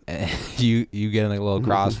 You getting like a little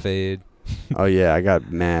crossfade. Oh yeah, I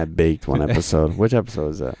got mad baked one episode. Which episode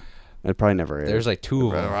was that? It probably never aired. There's like 2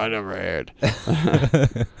 of them. I never aired.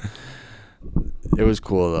 It was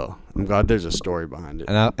cool though. I'm glad there's a story behind it.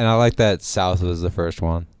 And I like that South was the first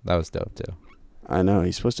one. That was dope too. I know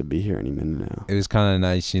he's supposed to be here any minute now. It was kind of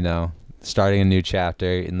nice, starting a new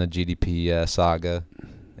chapter in the GDP saga,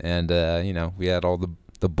 and we had all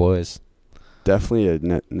the boys. Definitely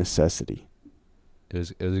a necessity. It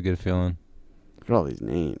was a good feeling. Look at all these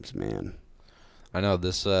names, man. I know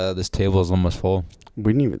this table is almost full.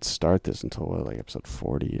 We didn't even start this until like episode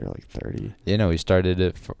 40 or like 30. Yeah, no, we started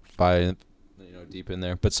it by deep in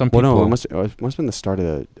there. But some people. Well, no, it must have been the start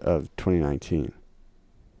of 2019.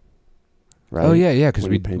 Right? Oh yeah, because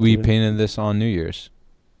we painted this on New Year's.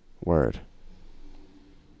 Word.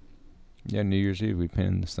 Yeah, New Year's Eve we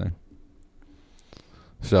painted this thing.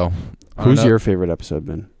 So, who's your favorite episode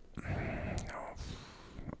been?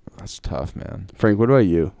 That's tough, man. Frank, what about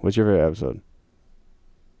you? What's your favorite episode?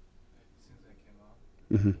 Since I came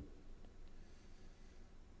on? Mm-hmm.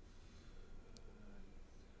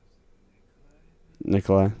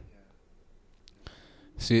 Nikolai?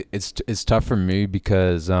 See, it's tough for me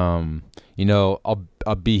because I'll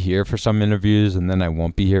be here for some interviews and then I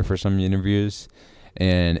won't be here for some interviews,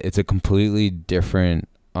 and it's a completely different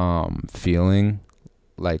feeling,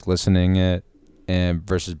 like listening it and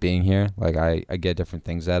versus being here. Like I get different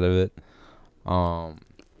things out of it.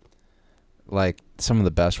 Like some of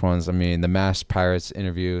the best ones. I mean, the Masked Pirates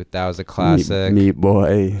interview, that was a classic. Meat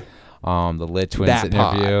Boy. The Lit Twins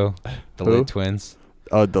interview. The Lit Twins.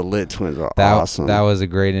 Oh, the Lit Twins are awesome. That was a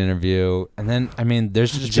great interview. And then,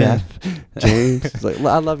 there's just Jeff, James. He's like,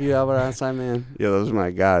 I love you, Albert Einstein, man. Yeah, those are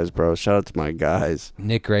my guys, bro. Shout out to my guys.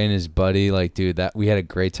 Nick Ray and his buddy, like, dude, we had a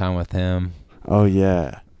great time with him. Oh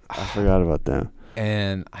yeah, I forgot about them.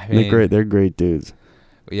 And Nick Ray, they're great dudes.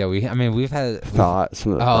 Yeah, we've had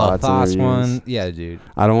some of the thoughts one. Yeah, dude.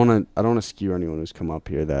 I don't want to skew anyone who's come up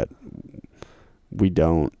here that we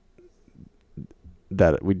didn't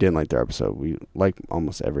like their episode. We like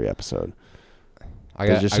almost every episode. I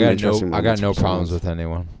got no problems with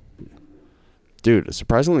anyone. Dude,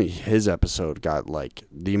 surprisingly, his episode got like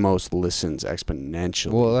the most listens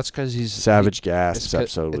exponentially. Well, that's because he's Savage Gas's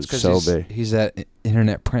episode was so big. He's that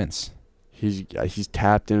internet prince. He's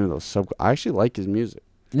tapped into those I actually like his music.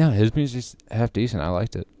 No, his music's half decent. I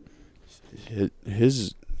liked it.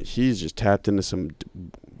 He's just tapped into some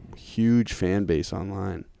huge fan base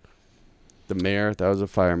online. The Mayor, that was a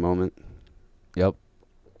fire moment. Yep.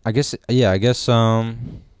 We've had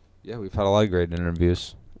a lot of great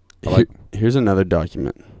interviews. Here's another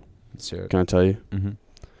document. Let's hear it. Can I tell you? Mm-hmm.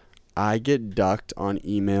 I get ducked on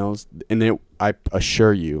emails, and I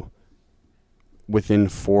assure you, within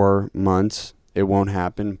 4 months, it won't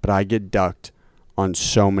happen, but I get ducked on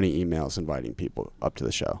so many emails inviting people up to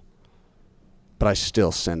the show. But I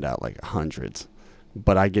still send out like hundreds.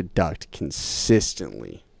 But I get ducked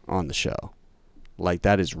consistently on the show. Like,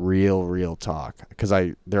 that is real talk. Because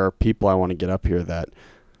there are people I want to get up here that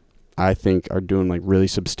I think are doing like really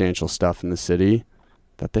substantial stuff in the city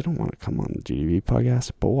that they don't want to come on the GDB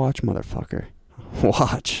podcast. But watch, motherfucker.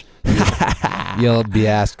 Watch. You'll be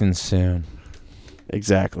asking soon.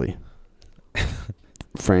 Exactly.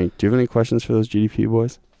 Frank, do you have any questions for those GDP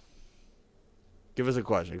boys? Give us a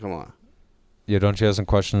question. Come on. Yeah, don't you have some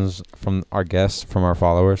questions from our guests, from our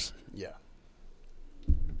followers? Yeah.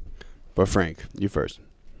 But Frank, you first.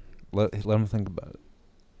 Let them think about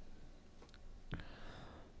it.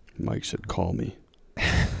 Mike said, "Call me."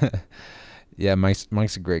 Yeah, Mike's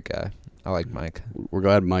a great guy. I like Mike. We're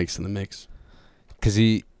glad Mike's in the mix. Cause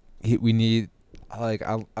we need. I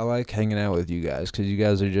like hanging out with you guys because you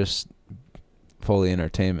guys are just fully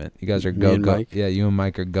entertainment. You guys are Me and go. Mike? Yeah, you and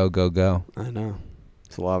Mike are go. I know.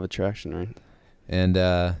 It's a lot of attraction, right? And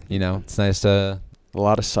it's nice to. A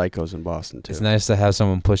lot of psychos in Boston too. It's nice to have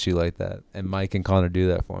someone push you like that, and Mike and Connor do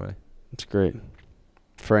that for me. It's great.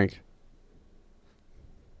 Frank,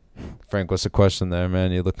 What's the question there,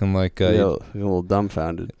 man? You're looking like you're a little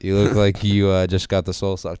dumbfounded. you look like you just got the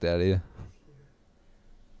soul sucked out of you.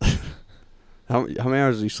 How many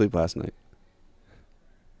hours did you sleep last night?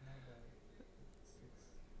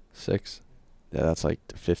 6. Yeah, that's like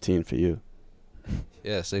 15 for you.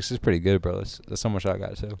 Yeah, 6 is pretty good, bro. That's how much I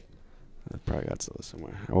got too. I probably got to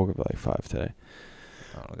somewhere. I woke up at like 5 today.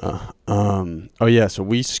 Oh, Oh yeah, so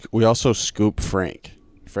we also scoop Frank.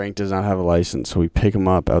 Frank does not have a license, so we pick him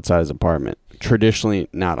up outside his apartment. Traditionally,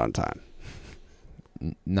 not on time.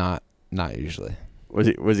 Not usually. Was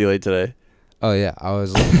he late today? Oh yeah, I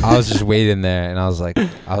was just waiting there, and I was like,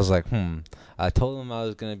 I told him I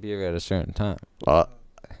was gonna be here at a certain time,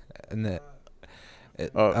 and then. You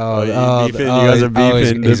guys are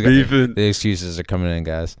beefing. Beefing. The excuses are coming in,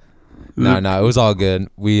 guys. No, it was all good.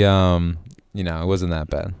 We it wasn't that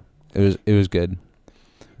bad. It was good.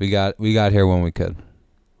 We got here when we could.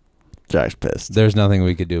 Jack's pissed. There's nothing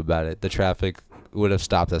we could do about it. The traffic would have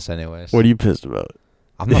stopped us anyways. What are you pissed about?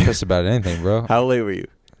 I'm not pissed about anything, bro. How late were you?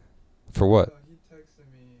 For what? He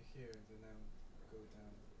texted me here and then I would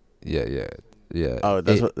go down. Yeah. Oh,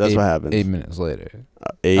 that's what happened. 8 minutes later.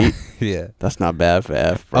 8? Yeah. That's not bad for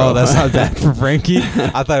F, bro. Oh, that's not bad for Frankie.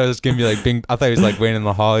 I thought it was gonna be like Bing. I thought he was like waiting in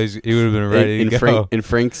the hall. He would have been ready to go. In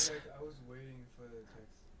Frank's. I was waiting for the text.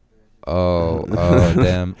 Oh,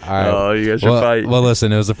 damn. All right. Oh, you guys should fight. Well,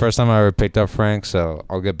 listen, it was the first time I ever picked up Frank, so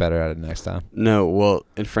I'll get better at it next time. No, well,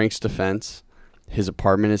 in Frank's defense, his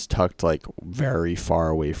apartment is tucked like very far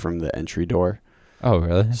away from the entry door. Oh,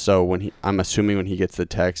 really? So I'm assuming when he gets the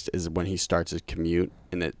text is when he starts his commute,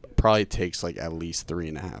 and it probably takes like at least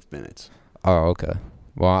 3.5 minutes. Oh, okay.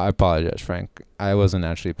 Well, I apologize, Frank. I wasn't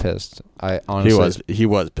actually pissed. I honestly He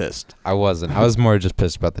was pissed. I wasn't. I was more just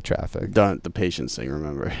pissed about the traffic. The patience thing,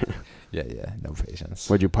 remember? Yeah. No patience.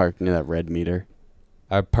 Where'd you park near that red meter?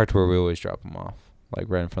 I parked where we always drop them off, like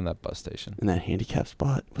right in front of that bus station. In that handicap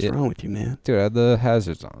spot? What's Yeah. wrong with you, man? Dude, I had the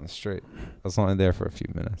hazards on straight. I was only there for a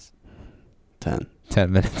few minutes. 10.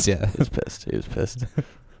 10 minutes, yeah. He was pissed.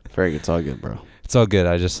 Frank, it's all good, bro. It's all good.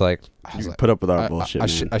 I just You put up with our bullshit,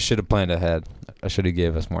 man. I should have planned ahead. I should have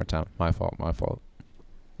gave us more time. My fault.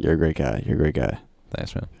 You're a great guy.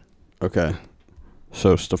 Thanks, man. Okay.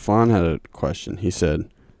 So Stefan had a question. He said,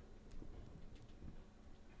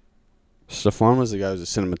 Stefan was the guy who was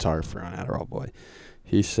a cinematographer on Adderall Boy.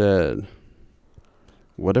 He said,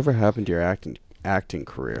 whatever happened to your acting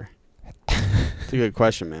career? It's a good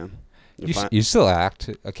question, man. You still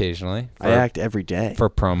act occasionally. I act every day. For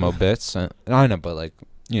promo bits. I know, but like,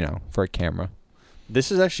 for a camera.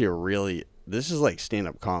 This is actually this is like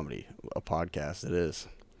stand-up comedy, a podcast. It is.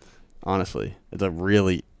 Honestly,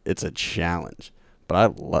 it's a challenge.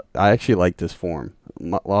 But I actually like this form.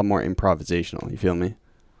 A lot more improvisational. You feel me?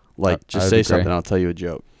 Like, just say something, I'll tell you a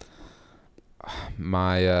joke.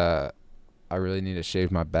 I really need to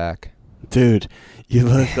shave my back. Dude, you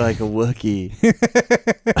look like a Wookiee.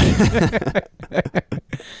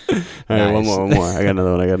 All right, Nice. one more. I got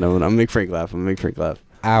another one. I'm gonna make Frank laugh.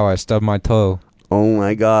 Ow, I stubbed my toe. Oh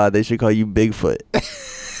my God, they should call you Bigfoot.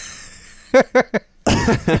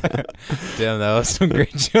 Damn, that was some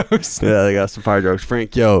great jokes. Yeah, they got some fire jokes.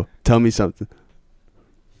 Frank, yo, tell me something.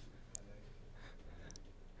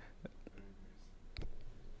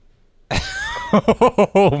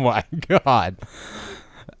 Oh my God.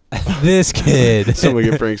 This kid. Someone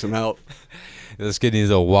give Frank some help. This kid needs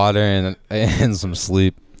a water and some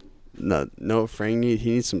sleep. No, Frank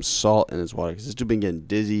needs some salt in his water because this dude been getting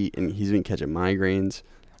dizzy and he's been catching migraines.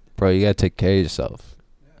 Bro, you gotta take care of yourself.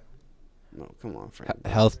 No, come on, Frank.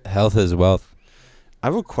 Health is wealth. I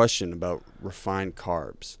have a question about refined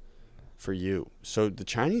carbs for you. So the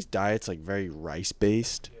Chinese diet's like very rice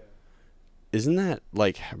based. Yeah. Isn't that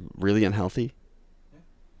like really unhealthy? Yeah.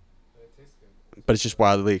 But it tastes good. But it's just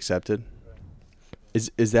widely accepted. Right.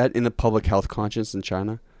 Is that in the public health conscience in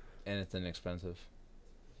China? And it's inexpensive.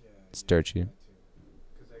 Yeah. It's dirt cheap.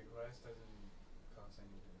 Because like rice doesn't cost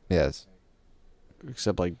Yes.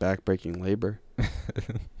 Except like back-breaking labor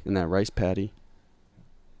in that rice paddy.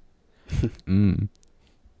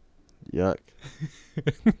 Yuck.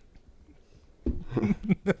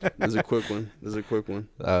 This is a quick one.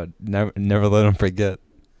 Never let him forget.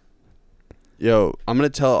 Yo, I'm going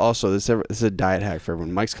to tell also, this is a diet hack for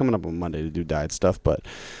everyone. Mike's coming up on Monday to do diet stuff, but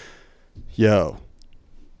yo,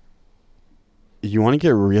 you want to get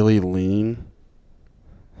really lean,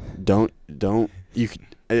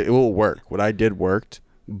 it will work. What I did worked,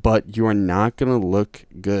 but you are not going to look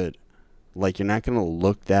good. Like, you're not going to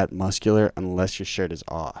look that muscular unless your shirt is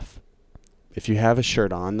off. If you have a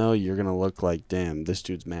shirt on, though, you're going to look like, damn, this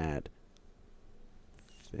dude's mad.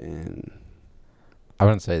 Thin. I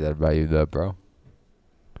wouldn't say that about you, though, bro.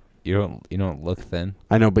 You don't look thin.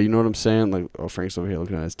 I know, but you know what I'm saying? Like, oh, Frank's over here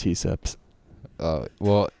looking at his T-ceps.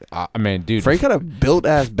 Well, I mean, dude. Frank got a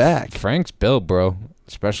built-ass back. Frank's built, bro.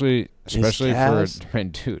 Especially for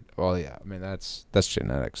dude. Well, yeah. I mean, that's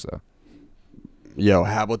genetics, though. Yo,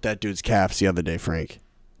 how about that dude's calves the other day, Frank?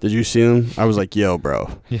 Did you see them? I was like, yo,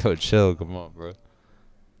 bro. Yo, chill. Come on, bro.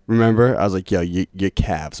 Remember? I was like, yo, your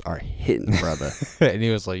calves are hitting, brother. And he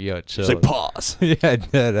was like, yo, chill. He's like, pause. Yeah,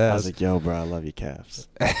 dead ass. I was like, yo, bro, I love your calves.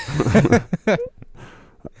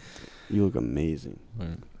 You look amazing.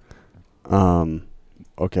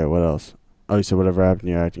 Okay, what else? Oh, you said whatever happened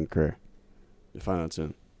to your acting career. You'll find out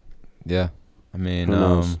soon. Yeah. I mean,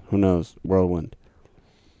 Who knows? Whirlwind.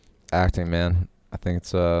 Acting, man. I think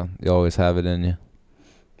it's you always have it in you.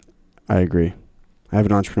 I agree. I have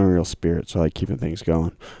an entrepreneurial spirit, so I like keeping things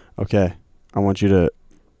going. Okay, I want you to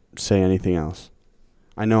say anything else.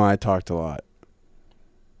 I know I talked a lot.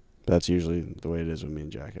 But that's usually the way it is with me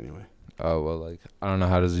and Jack anyway. Oh, well, like, I don't know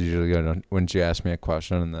how does it usually go. Wouldn't you ask me a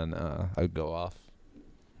question and then I'd go off?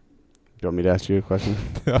 You want me to ask you a question?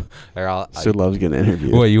 Or Sid loves getting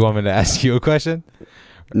interviewed. What, you want me to ask you a question?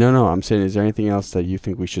 No, I'm saying, is there anything else that you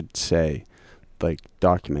think we should say, like,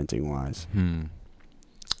 documenting-wise?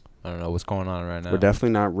 I don't know what's going on right now. We're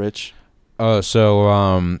definitely not rich. Oh,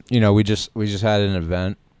 so we just had an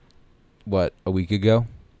event, a week ago,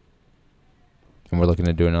 and we're looking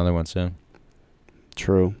to do another one soon.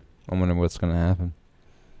 True. I'm wondering what's gonna happen.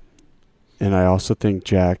 And I also think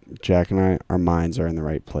Jack and I, our minds are in the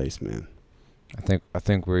right place, man. I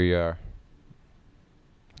think we are.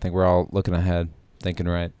 I think we're all looking ahead, thinking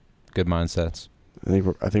right, good mindsets. I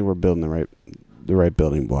think we're building the right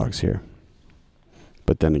building blocks here.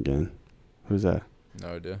 But then again, who's that?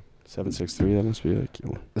 No idea. 763. That must be like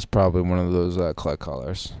you. It's probably one of those collect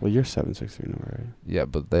callers. Well, you're 763 number, right? Yeah,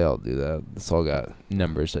 but they all do that. It's all got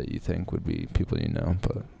numbers that you think would be people you know,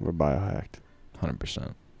 but We're biohacked.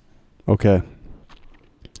 100%. Okay.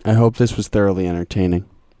 I hope this was thoroughly entertaining.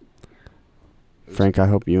 Frank, I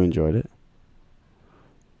hope you enjoyed it.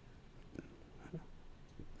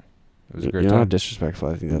 It was a great You know how time. disrespectful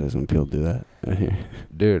I think that is when people do that?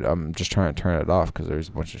 Dude, I'm just trying to turn it off because there's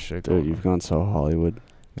a bunch of shit going Dude, you've gone so Hollywood.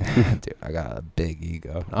 Dude, I got a big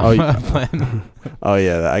ego. Oh, oh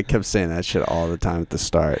yeah, I kept saying that shit all the time at the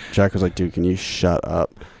start. Jack was like, dude, can you shut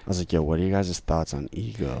up? I was like, yo, what are you guys' thoughts on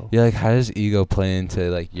ego? Yeah, like, how does ego play into,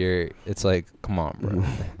 like, it's like, come on, bro.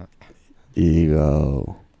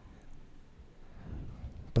 Ego.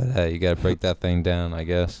 But, hey, you got to break that thing down, I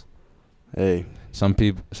guess. Hey. Some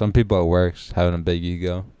people at work having a big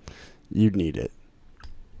ego. You need it.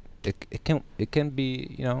 It can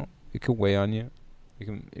be, it can weigh on you.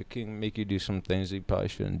 It can make you do some things that you probably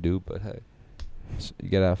shouldn't do, but hey, you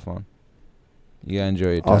gotta have fun. You gotta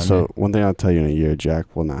enjoy your time. Also, here. one thing I'll tell you in a year,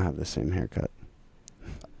 Jack will not have the same haircut.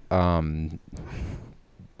 You're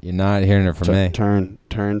not hearing it from me. Turn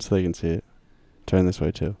so they can see it. Turn this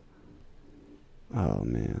way too. Oh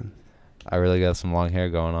man. I really got some long hair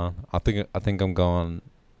going on. I think I'm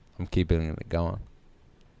keeping it going.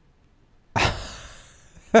 I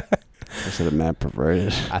said it mad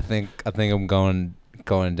perverted. I think I'm going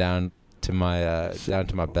down to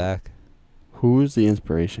my back. Who is the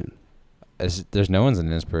inspiration? There's no one's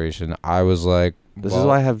an inspiration. I was like, This is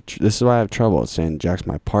why I have trouble saying Jack's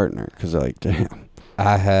my partner, because they're like, damn.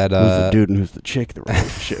 I had who's the dude and who's the chick in the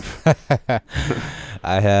relationship?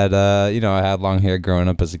 I had long hair growing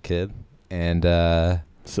up as a kid, and the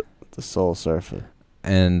soul surfer.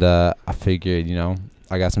 And I figured,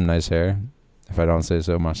 I got some nice hair, if I don't say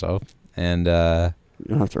so myself, and you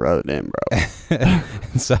don't have to rub it in, bro.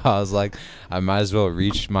 So I was like, I might as well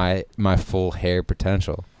reach my full hair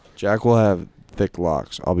potential. Jack will have thick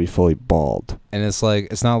locks. I'll be fully bald. And it's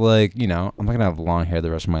not like, I'm not gonna have long hair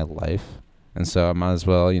the rest of my life, and so I might as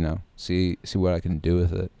well, see what I can do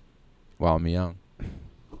with it while I'm young.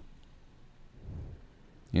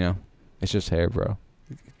 It's just hair, bro.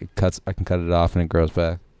 I can cut it off and it grows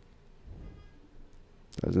back.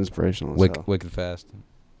 That was inspirational as hell. Wicked fast.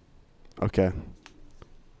 Okay.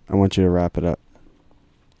 I want you to wrap it up.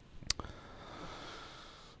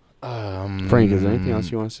 Frank, is there anything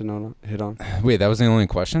else you want us to hit on? Wait, that was the only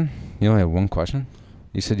question? You only had one question?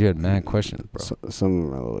 You said you had mad questions, bro. Some of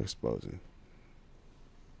them are a little exposing.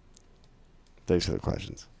 Thanks for the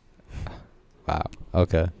questions. Wow.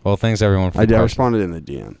 Okay. Well, thanks everyone for I the questions. responded in the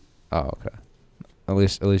DM. Oh, okay. At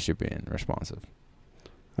least you're being responsive.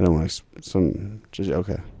 I don't want to.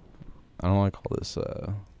 Okay. I don't like all this.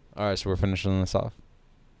 All right, so we're finishing this off.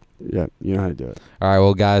 Yeah, you know how to do it. All right,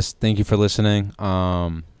 well, guys, thank you for listening.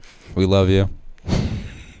 We love you.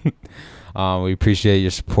 We appreciate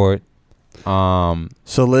your support. So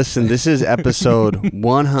listen, this is episode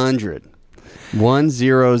 100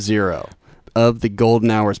 of the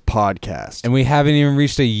Golden Hours podcast. And we haven't even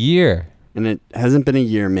reached a year. And it hasn't been a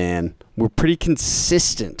year, man. We're pretty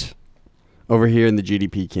consistent over here in the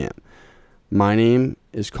GDP camp. My name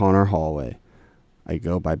is Connor Hallway. I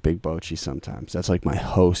go by Big Bochi sometimes. That's like my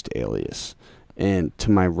host alias. And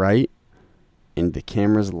to my right, and the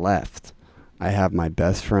camera's left, I have my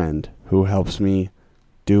best friend who helps me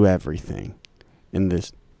do everything in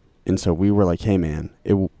this. And so we were like, hey, man,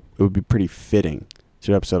 it would be pretty fitting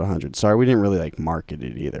to episode 100. Sorry, we didn't really like market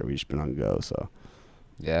it either. We just been on go, so.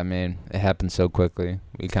 Yeah, man, it happened so quickly.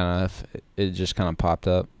 It just kind of popped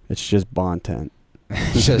up. It's just content.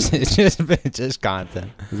 It's just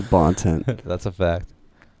content. It's content. That's a fact.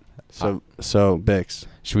 So Bix.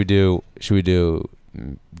 Should we do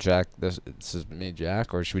Jack? This is me,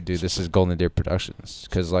 Jack, or should we do this is Golden Deer Productions?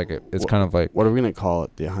 Because like it's kind of like. What are we gonna call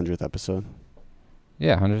it? The 100th episode.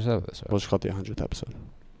 Yeah, 100th episode. We'll just call it the 100th episode.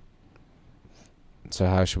 So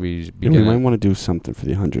how should we begin? Yeah, we might want to do something for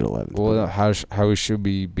the 111th. Well, how should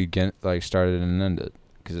we begin? Like started and ended?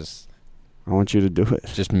 Because I want you to do it.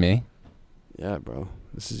 Just me. Yeah, bro.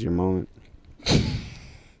 This is your moment.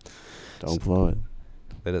 Don't blow it.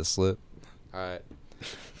 Let it slip. All right.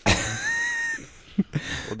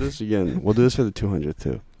 We'll do this again. We'll do this for the 200th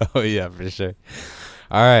too. Oh yeah, for sure.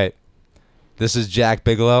 All right. This is Jack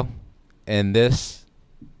Bigelow, and this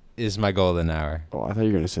is my golden hour. Oh, I thought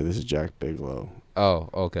you were gonna say this is Jack Bigelow. Oh,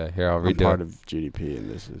 okay. Here, I'll redo I'm part it. of GDP,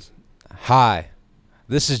 and this is. Hi,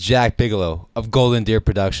 this is Jack Bigelow of Golden Deer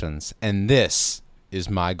Productions, and this is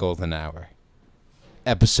my golden hour.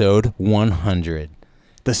 Episode 100.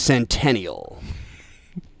 The Centennial.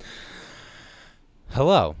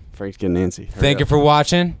 Hello. Frank's getting antsy. Thank you for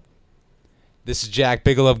watching. This is Jack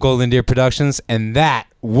Bigelow of Golden Deer Productions, and that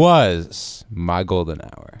was my golden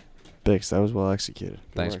hour. Bix, that was well executed.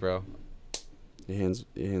 Good Thanks, work. bro. Your hands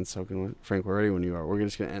soaking wet. Frank, we're ready when you are. We're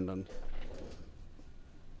just gonna end on.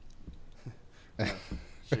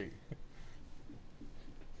 Sure.